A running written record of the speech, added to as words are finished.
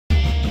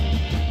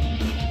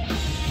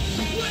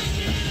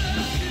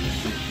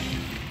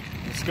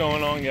What's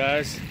going on,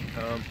 guys?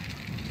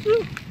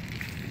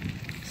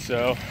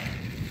 So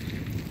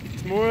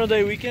it's Memorial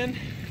Day weekend.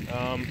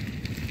 A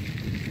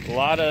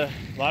lot of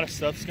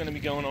stuff's going to be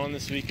going on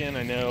this weekend.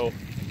 I know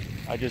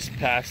I just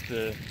passed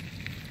the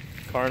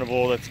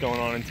carnival that's going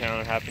on in town.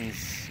 It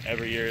happens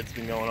every year. It's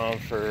been going on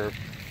for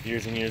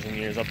years and years and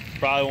years. I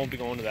probably won't be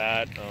going to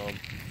that.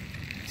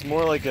 It's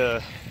more like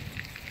I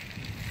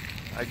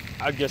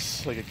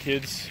guess like a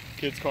kids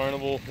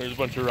carnival. There's a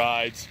bunch of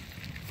rides,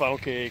 funnel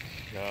cake,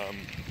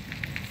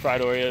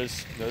 fried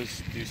Oreos.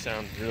 Those do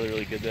sound really,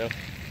 really good though.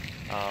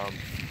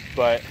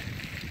 But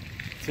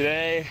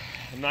today,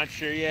 I'm not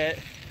sure yet,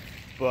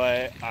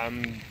 but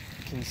I'm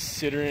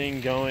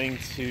considering going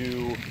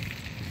to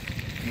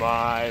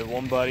my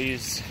one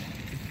buddy's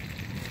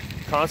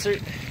concert.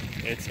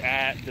 It's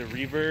at the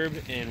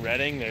Reverb in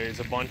Reading.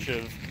 There's a bunch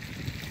of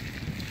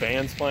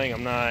bands playing.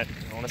 I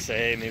want to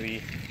say maybe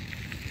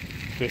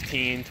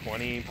 15,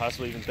 20,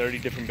 possibly even 30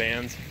 different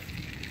bands.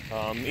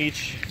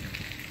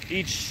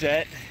 Each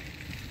set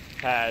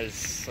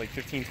has like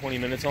 15, 20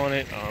 minutes on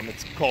it.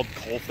 It's called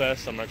Coal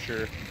Fest. I'm not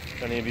sure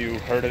if any of you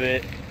heard of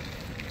it.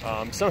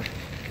 Some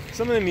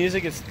of the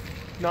music is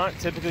not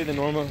typically the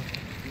normal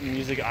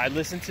music I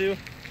listen to.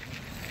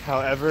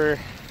 However,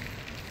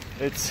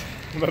 it's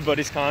my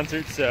buddy's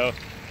concert, so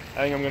I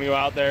think I'm gonna go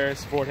out there,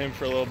 support him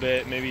for a little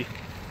bit. Maybe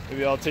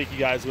I'll take you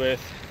guys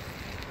with,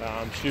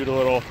 shoot a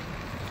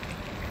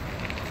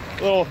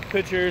little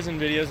pictures and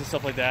videos and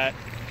stuff like that.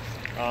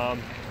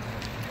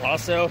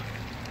 Also,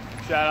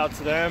 shout out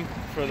to them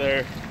for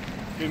their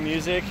good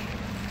music.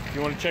 If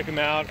you want to check them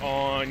out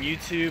on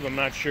YouTube, I'm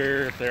not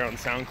sure if they're on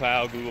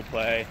SoundCloud, Google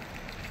Play.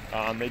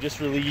 They just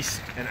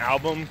released an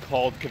album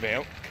called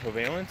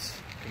Covalence.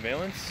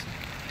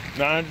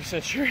 Not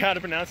 100% sure how to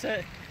pronounce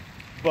that,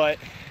 but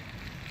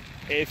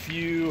if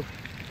you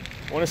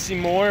want to see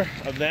more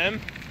of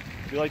them,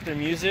 if you like their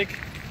music,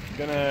 I'm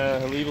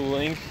gonna leave a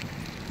link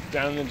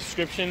down in the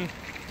description.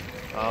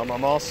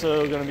 I'm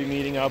also gonna be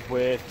meeting up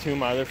with two of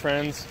my other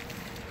friends,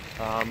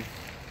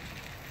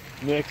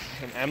 Nick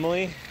and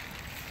Emily.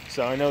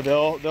 So I know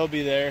they'll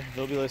be there.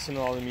 They'll be listening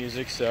to all the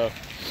music. So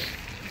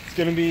it's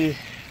gonna be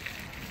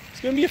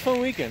a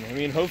fun weekend. I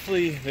mean,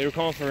 hopefully they were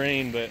calling for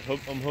rain, but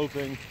I'm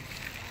hoping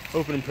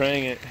and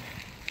praying it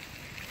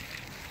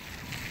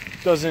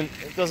doesn't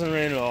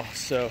rain at all.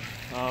 So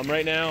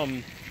right now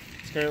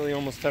it's currently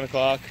almost 10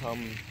 o'clock.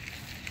 I'm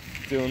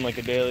doing like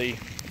a daily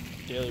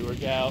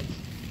workout,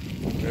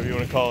 whatever you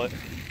want to call it.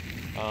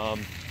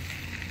 I'm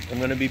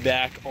gonna be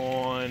back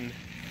on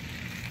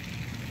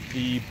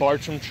the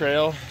Bartram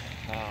Trail.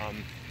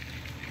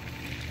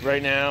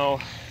 Right now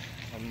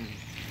I'm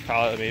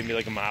probably maybe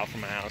like a mile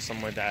from my house,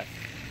 something like that.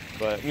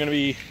 But I'm gonna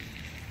be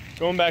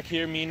going back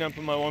here, meeting up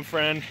with my one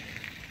friend,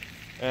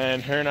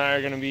 and her and I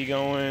are gonna be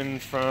going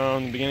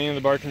from the beginning of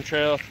the Bartram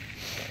Trail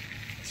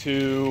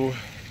to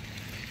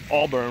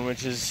Auburn,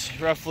 which is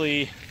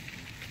roughly,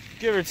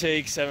 give or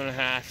take, 7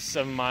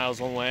 miles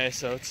one way.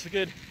 So it's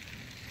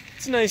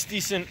a nice,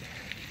 decent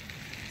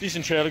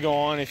trail to go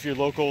on if you're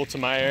local to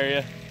my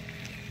area.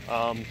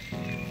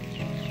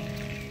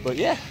 But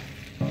yeah,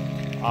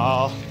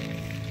 I'll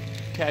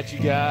catch you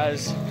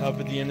guys up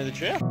at the end of the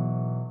trail.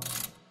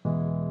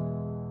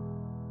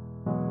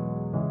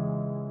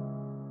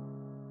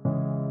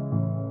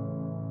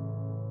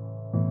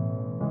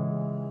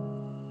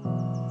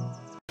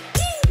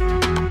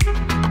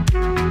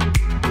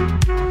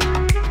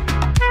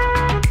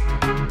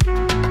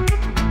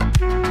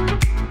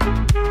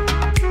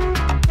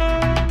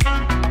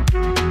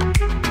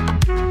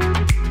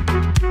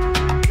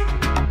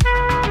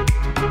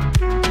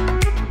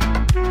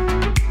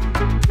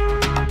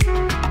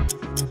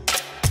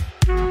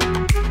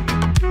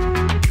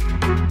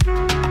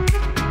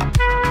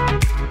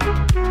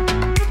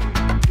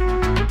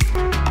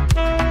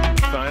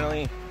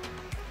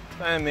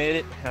 I made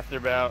it after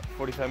about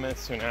 45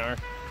 minutes to an hour.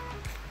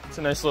 It's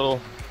a nice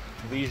little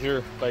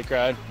leisure bike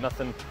ride,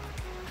 nothing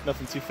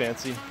too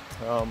fancy.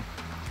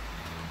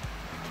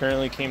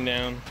 Currently came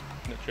down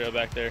the trail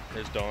back there.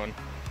 There's Dawn.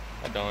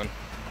 Hi, Dawn.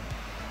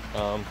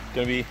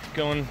 Gonna be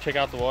going check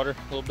out the water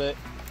a little bit.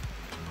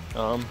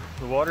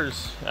 The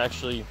water's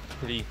actually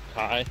pretty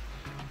high.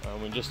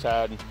 We just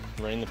had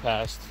rain the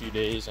past few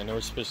days. I know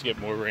we're supposed to get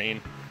more rain,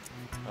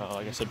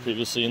 like I said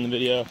previously in the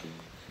video,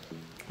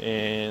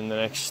 in the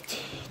next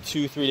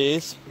 2-3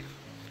 days.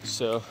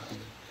 So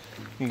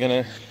I'm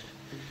gonna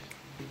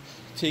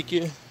take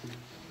you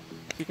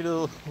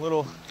to a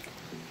little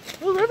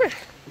river.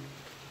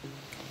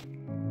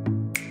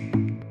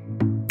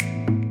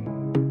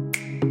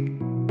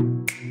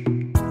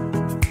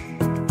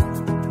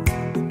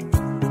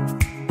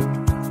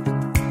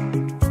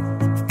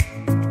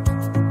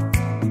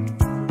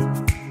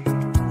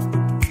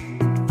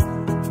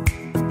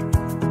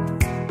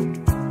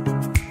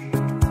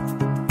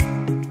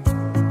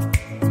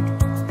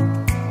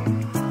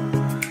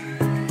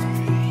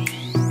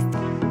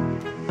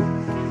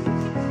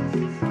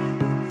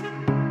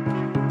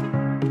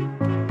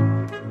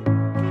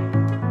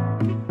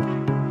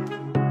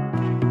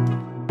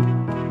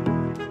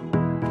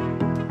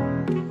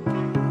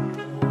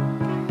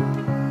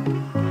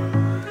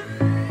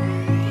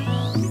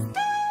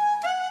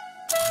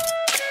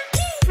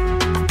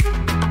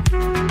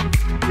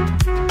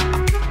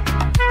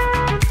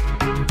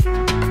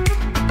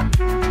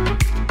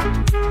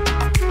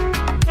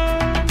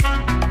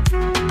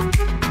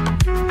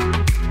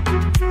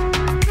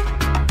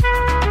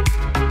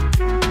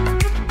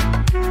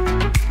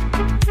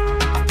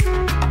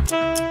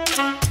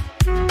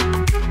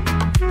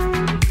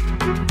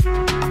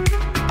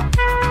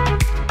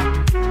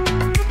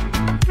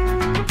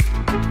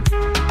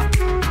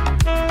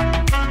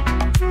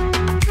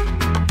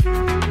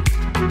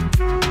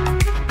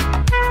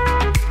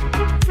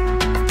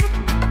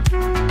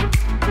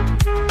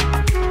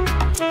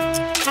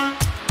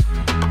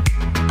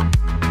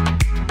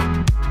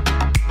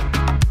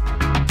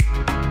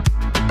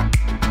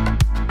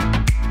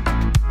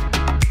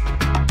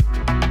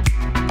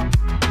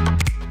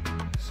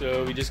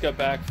 just got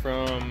back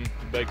from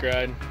a bike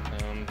ride.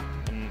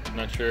 I'm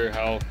not sure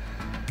how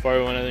far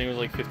we went. I think it was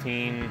like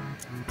 15,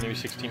 maybe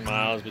 16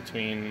 miles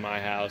between my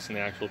house and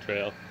the actual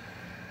trail.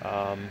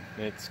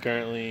 It's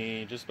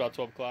currently just about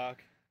 12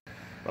 o'clock.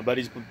 My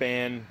buddy's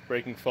band,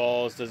 Breaking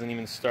Falls, doesn't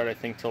even start, I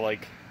think, till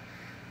like,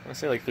 I want to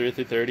say like 3 or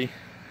 3:30.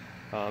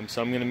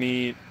 So I'm going to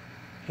meet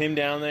him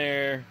down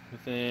there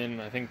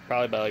within, I think,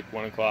 probably by like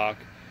 1 o'clock.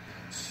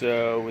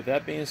 So with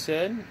that being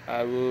said,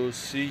 I will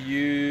see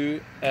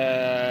you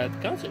at the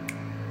concert.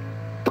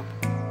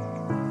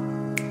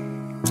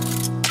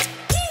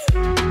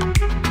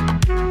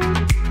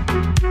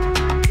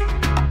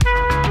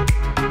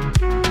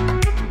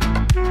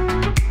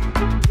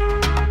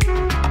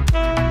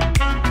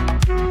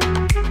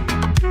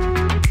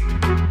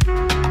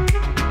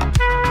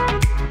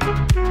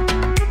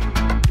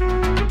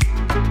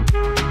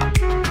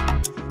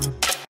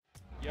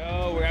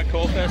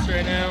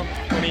 Right now,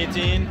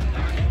 2018.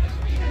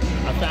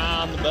 I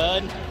found the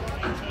bud.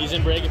 He's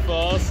in Breaking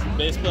Falls,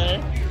 bass player.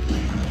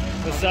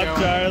 What's up,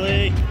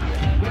 Charlie?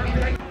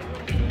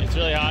 It's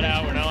really hot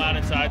out. We're not allowed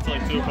inside till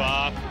like 2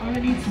 o'clock.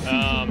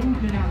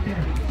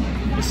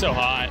 It's so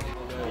hot.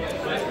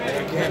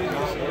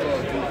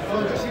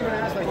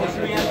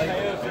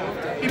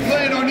 We're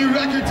playing our new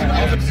record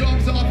tonight. Some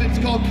songs off. It's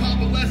called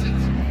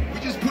Convalescence. We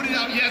just put it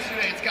out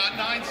yesterday. It's got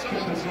 9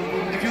 songs.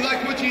 If you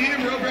like what you hear,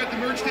 we're over at the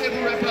merch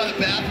table right by the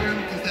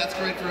bathroom, because that's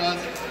great for us.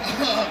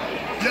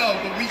 Yo,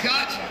 but we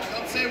got you.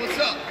 Come say what's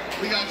up.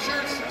 We got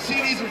shirts,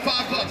 CDs for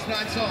 $5,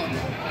 9 songs.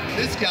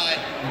 This guy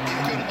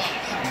is good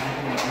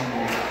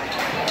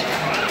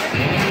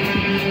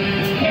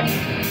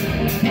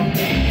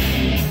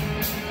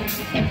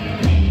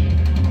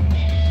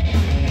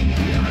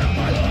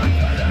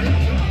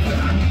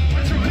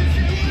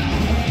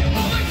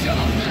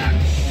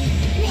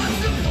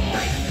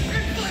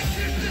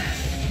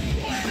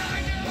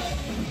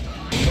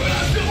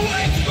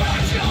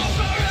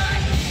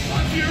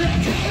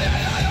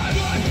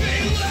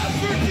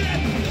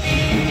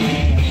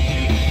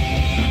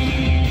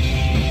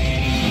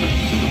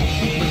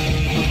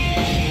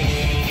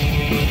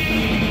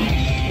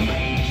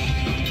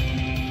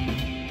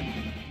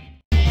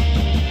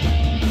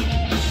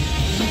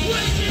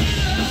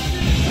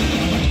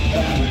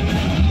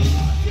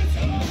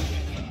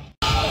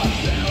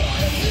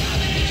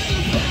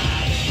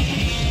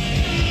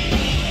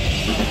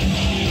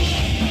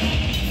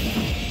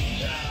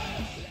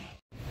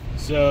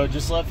So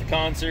just left the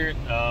concert.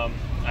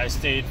 I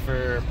stayed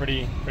for a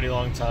pretty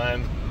long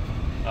time.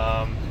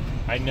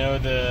 I know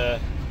the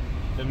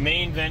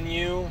main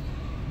venue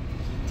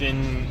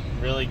didn't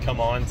really come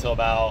on until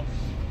about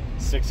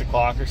 6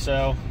 o'clock or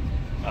so.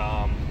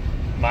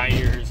 My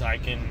ears, I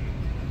can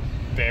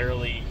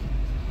barely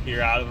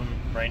hear out of them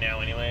right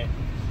now anyway.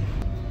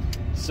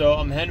 So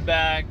I'm headed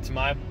back to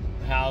my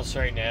house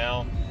right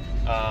now.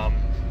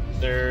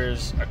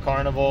 There's a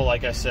carnival,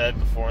 like I said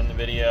before in the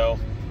video.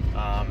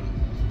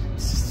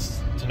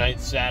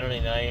 Tonight's Saturday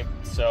night,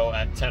 so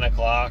at 10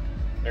 o'clock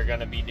they're going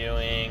to be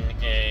doing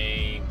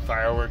a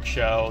fireworks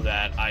show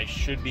that I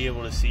should be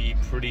able to see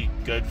pretty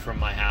good from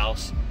my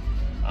house.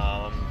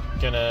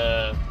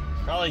 Gonna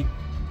probably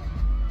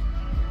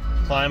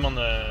climb on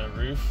the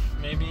roof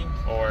maybe,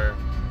 or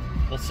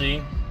we'll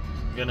see.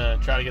 Gonna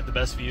try to get the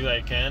best view I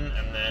can,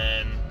 and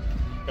then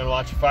gonna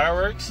watch the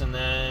fireworks, and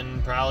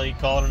then probably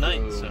call it a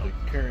night. So the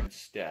current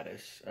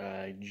status,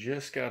 I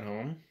just got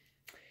home,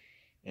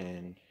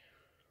 and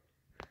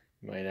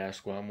you might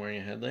ask why I'm wearing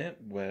a headlamp.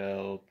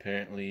 Well,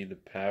 apparently the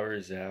power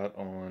is out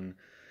on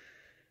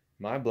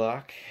my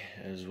block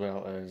as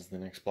well as the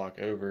next block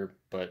over,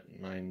 but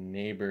my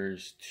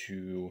neighbors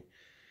to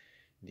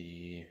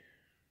the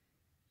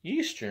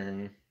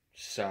eastern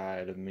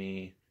side of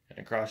me and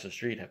across the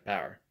street have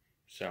power.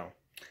 So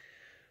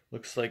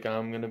looks like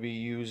I'm going to be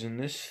using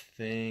this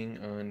thing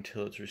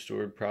until it's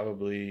restored,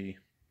 probably,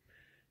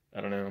 I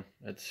don't know,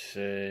 let's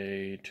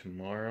say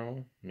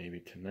tomorrow,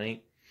 maybe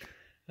tonight.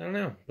 I don't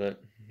know,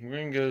 but we're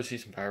going to go see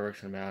some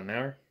fireworks in about an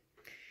hour,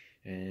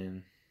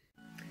 and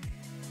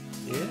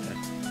yeah.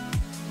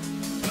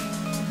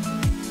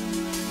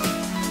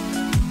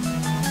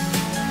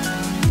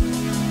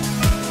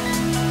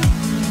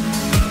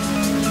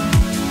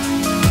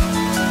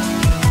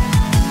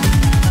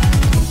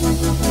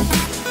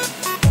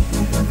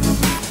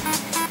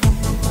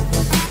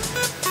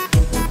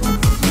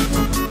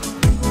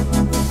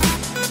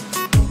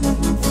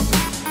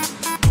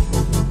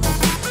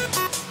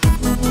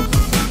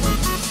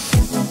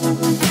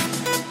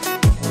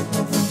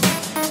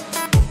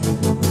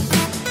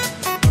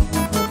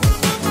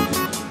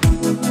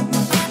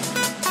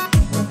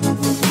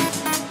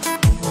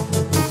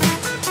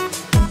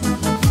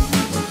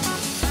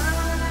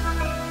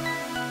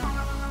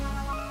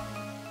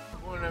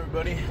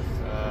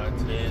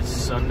 Today is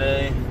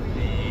Sunday.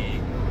 We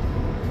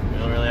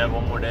don't really have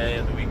one more day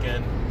of the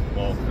weekend.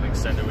 Well, an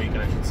extended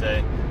weekend, I should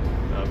say.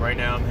 Right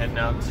now I'm heading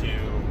out to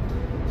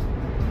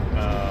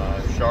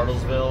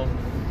Charlottesville.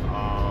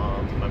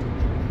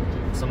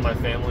 Some of my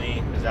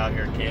family is out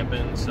here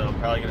camping, so I'm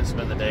probably going to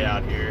spend the day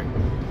out here.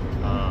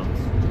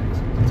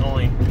 It's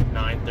only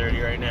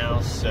 9:30 right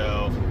now,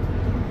 so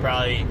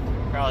probably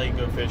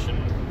go fishing,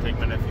 take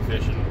my nephew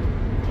fishing.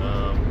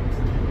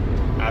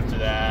 After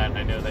that,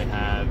 I know they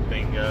have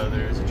bingo,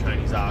 there's a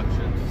Chinese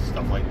auction,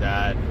 stuff like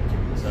that.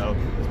 So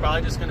it's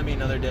probably just going to be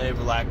another day of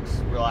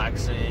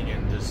relaxing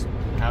and just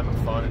having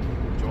fun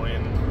and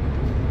enjoying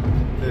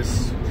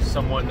this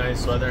somewhat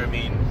nice weather. I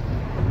mean,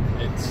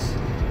 it's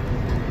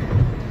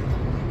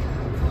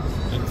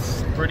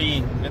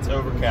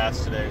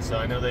overcast today, so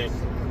I know they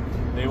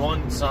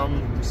want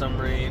some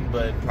rain,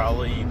 but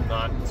probably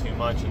not too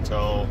much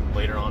until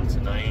later on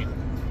tonight.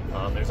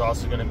 There's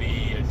also going to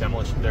be a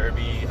demolition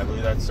derby. I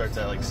believe that starts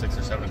at like 6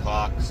 or 7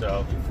 o'clock,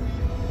 so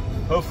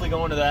hopefully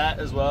going to that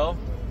as well.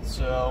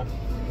 So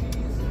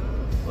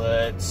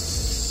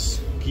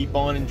let's keep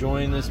on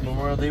enjoying this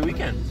Memorial Day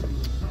weekend.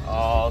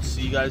 I'll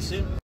see you guys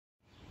soon.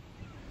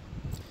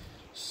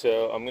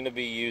 So I'm going to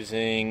be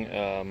using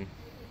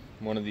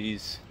one of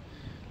these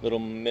little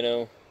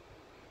minnow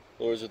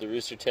lures with a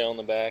rooster tail on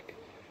the back.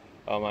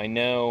 I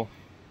know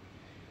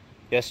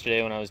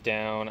yesterday when I was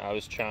down, I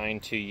was trying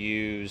to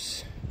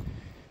use,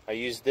 I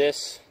used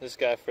this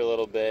guy for a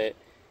little bit,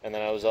 and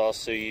then I was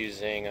also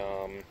using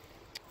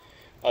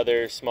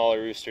other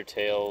smaller rooster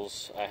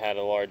tails. I had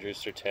a large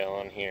rooster tail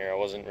on here. I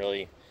wasn't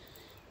really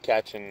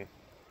catching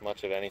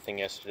much of anything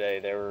yesterday.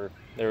 There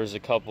was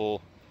a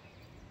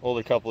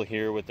older couple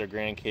here with their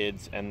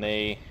grandkids, and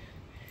they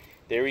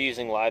were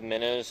using live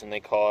minnows, and they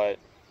caught,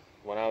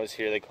 when I was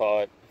here, they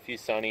caught a few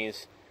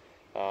sunnies,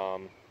 a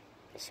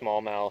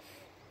smallmouth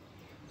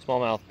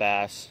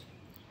bass.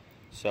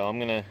 So I'm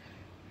gonna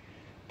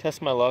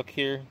test my luck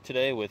here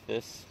today with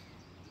this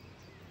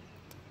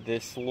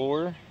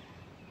lure,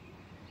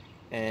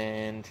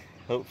 and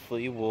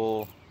hopefully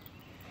we'll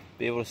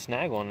be able to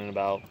snag one in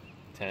about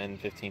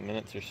 10-15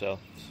 minutes or so.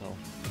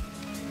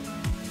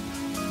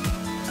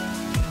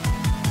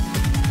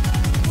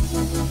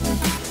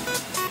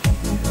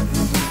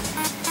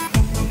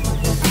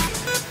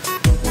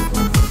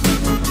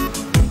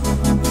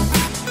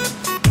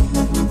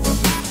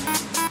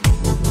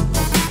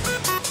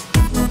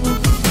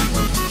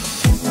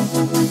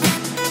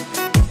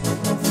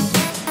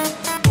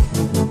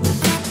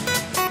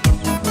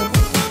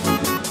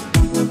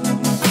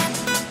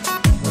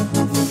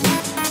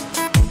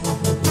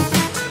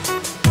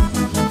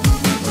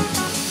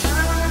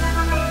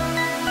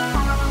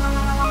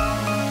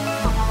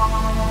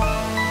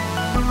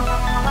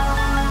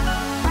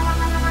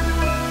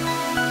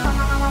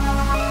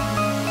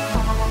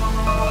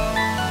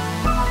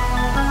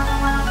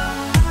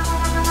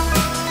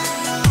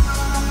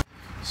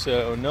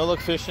 So no luck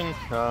fishing,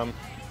 a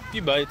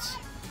few bites.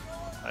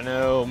 I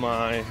know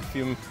a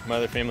few of my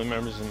other family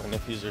members and my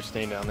nephews are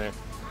staying down there.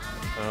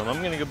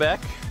 I'm gonna go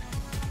back,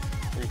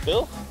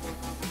 refill,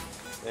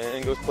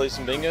 and go play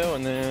some bingo,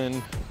 and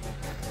then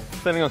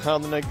depending on how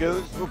the night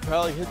goes, we'll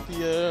probably hit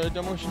the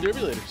demolition derby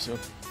later. So.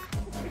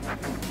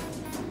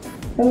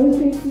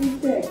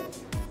 066.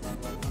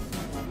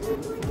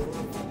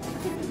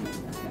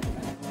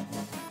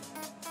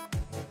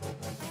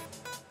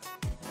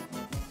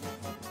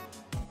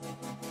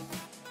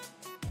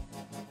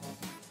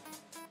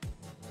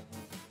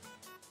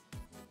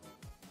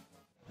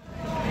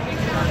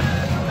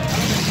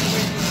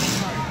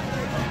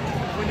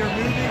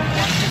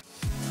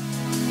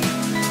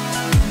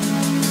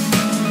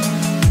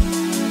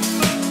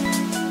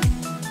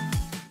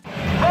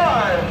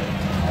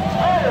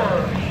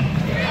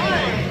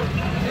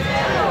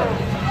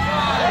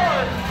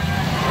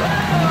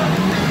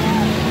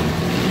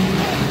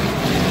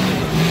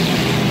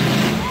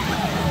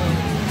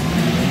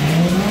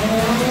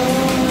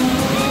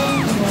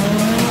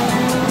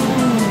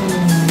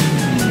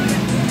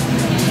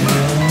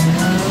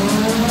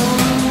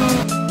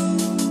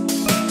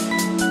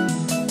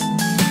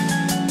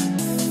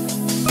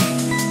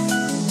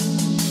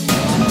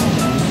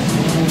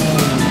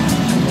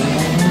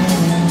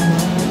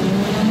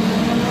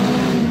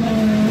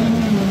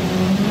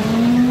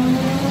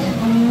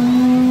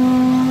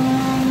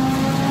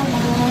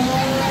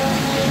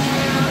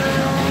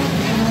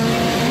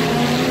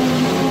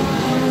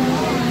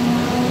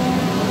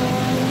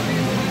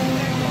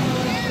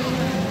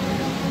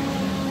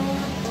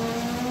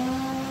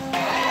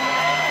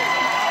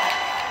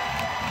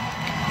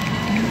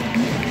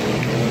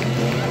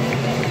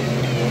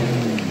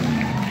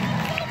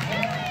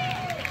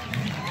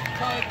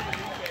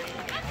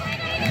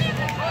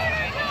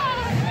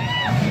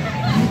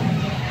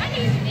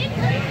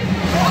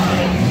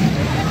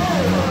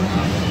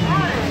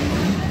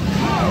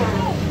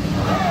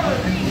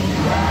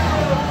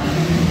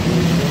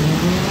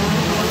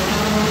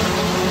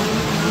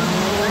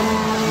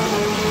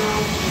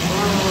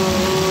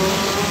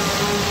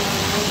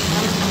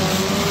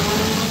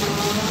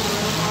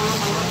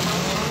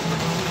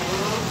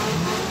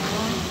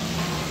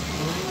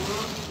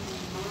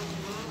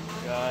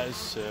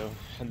 So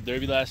had the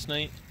derby last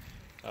night.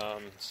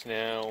 It's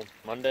now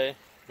Monday,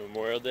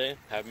 Memorial Day.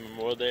 Happy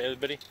Memorial Day,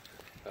 everybody.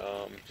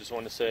 Just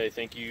want to say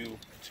thank you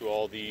to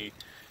all the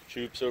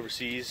troops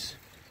overseas,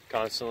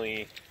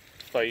 constantly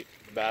fight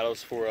the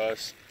battles for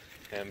us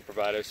and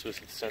provide us with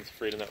the sense of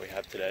freedom that we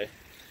have today.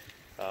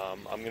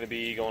 I'm going to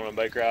be going on a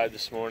bike ride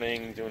this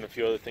morning, doing a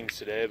few other things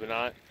today, but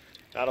not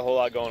a whole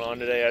lot going on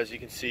today. As you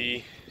can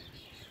see,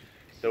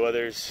 the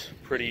weather's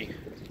pretty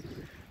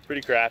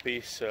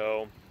crappy.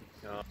 So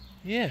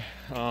yeah,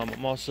 I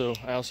also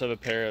have a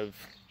pair of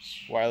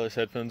wireless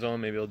headphones on.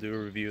 Maybe I'll do a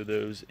review of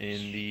those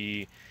in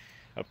the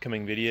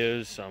upcoming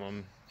videos.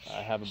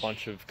 I have a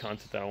bunch of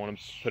content that I want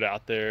to put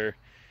out there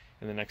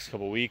in the next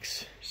couple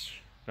weeks.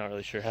 Not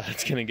really sure how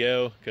that's gonna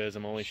go because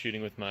I'm only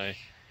shooting with my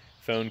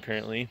phone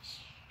currently.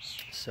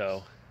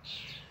 So,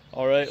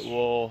 all right,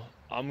 well,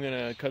 I'm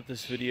gonna cut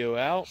this video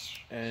out,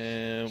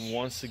 and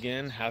once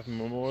again, happy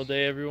Memorial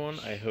Day, everyone.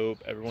 I hope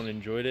everyone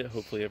enjoyed it.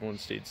 Hopefully everyone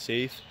stayed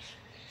safe.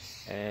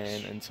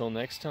 And until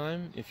next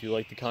time, if you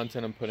like the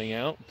content I'm putting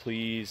out,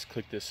 please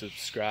click the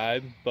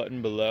subscribe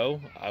button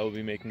below. I will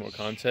be making more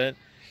content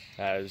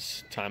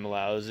as time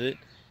allows it.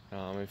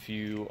 If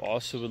you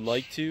also would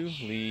like to,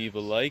 leave a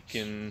like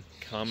and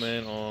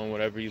comment on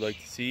whatever you'd like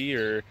to see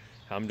or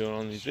how I'm doing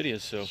on these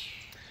videos. So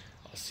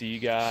I'll see you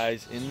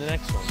guys in the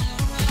next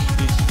one.